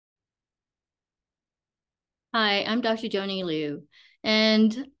Hi, I'm Dr. Joni Liu,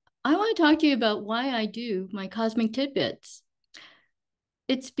 and I want to talk to you about why I do my cosmic tidbits.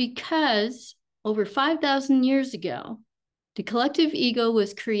 It's because over 5,000 years ago, the collective ego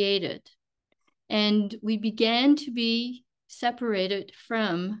was created, and we began to be separated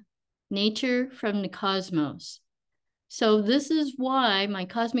from nature, from the cosmos. So, this is why my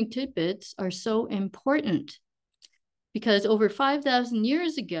cosmic tidbits are so important, because over 5,000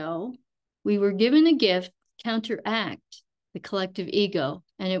 years ago, we were given a gift to counteract the collective ego,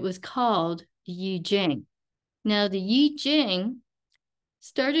 and it was called the Yi Jing. Now, the Yi Jing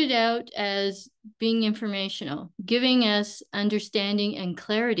started out as being informational, giving us understanding and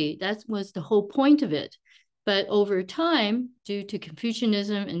clarity. That was the whole point of it. But over time, due to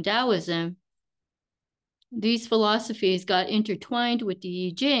Confucianism and Taoism, these philosophies got intertwined with the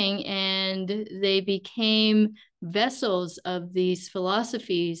I Ching, and they became vessels of these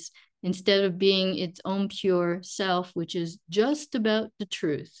philosophies instead of being its own pure self, which is just about the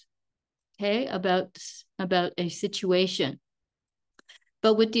truth, okay, about a situation.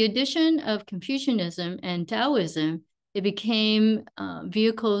 But with the addition of Confucianism and Taoism, it became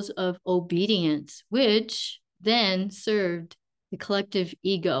vehicles of obedience, which then served the collective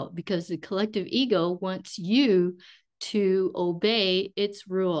ego, because the collective ego wants you to obey its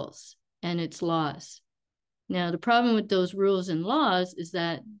rules and its laws. Now, the problem with those rules and laws is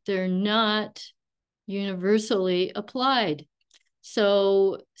that they're not universally applied.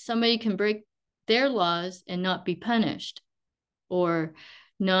 So somebody can break their laws and not be punished, or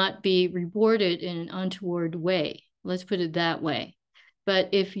not be rewarded in an untoward way. Let's put it that way.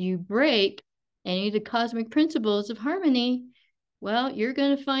 But if you break any of the cosmic principles of harmony, well, you're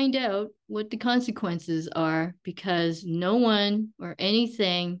going to find out what the consequences are, because no one or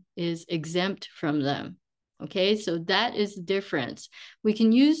anything is exempt from them. Okay, so that is the difference. We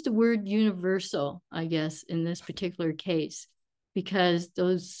can use the word universal, I guess, in this particular case, because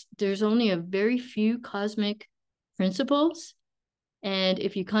there's only a very few cosmic principles, and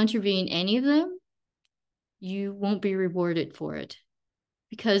if you contravene any of them, you won't be rewarded for it,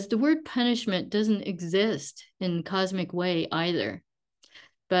 because the word punishment doesn't exist in the cosmic way either.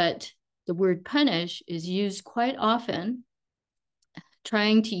 But the word punish is used quite often,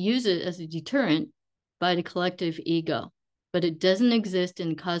 trying to use it as a deterrent by the collective ego. But it doesn't exist in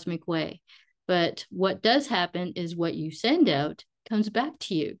the cosmic way. But what does happen is what you send out comes back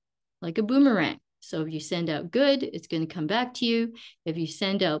to you like a boomerang. So if you send out good, it's going to come back to you. If you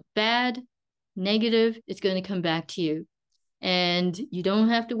send out bad, negative, it's going to come back to you. And you don't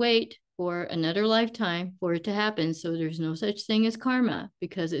have to wait for another lifetime for it to happen. So there's no such thing as karma,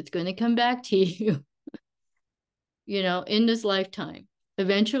 because it's going to come back to you, in this lifetime.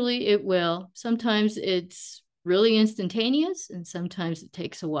 Eventually it will. Sometimes it's really instantaneous, and sometimes it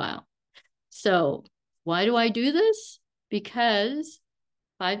takes a while. So why do I do this? Because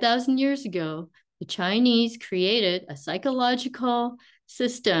 5,000 years ago, the Chinese created a psychological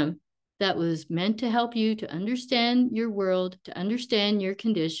system that was meant to help you to understand your world, to understand your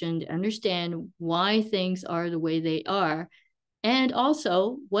condition, to understand why things are the way they are, and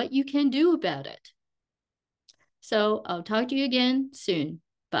also what you can do about it. So I'll talk to you again soon.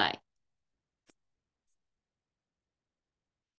 Bye.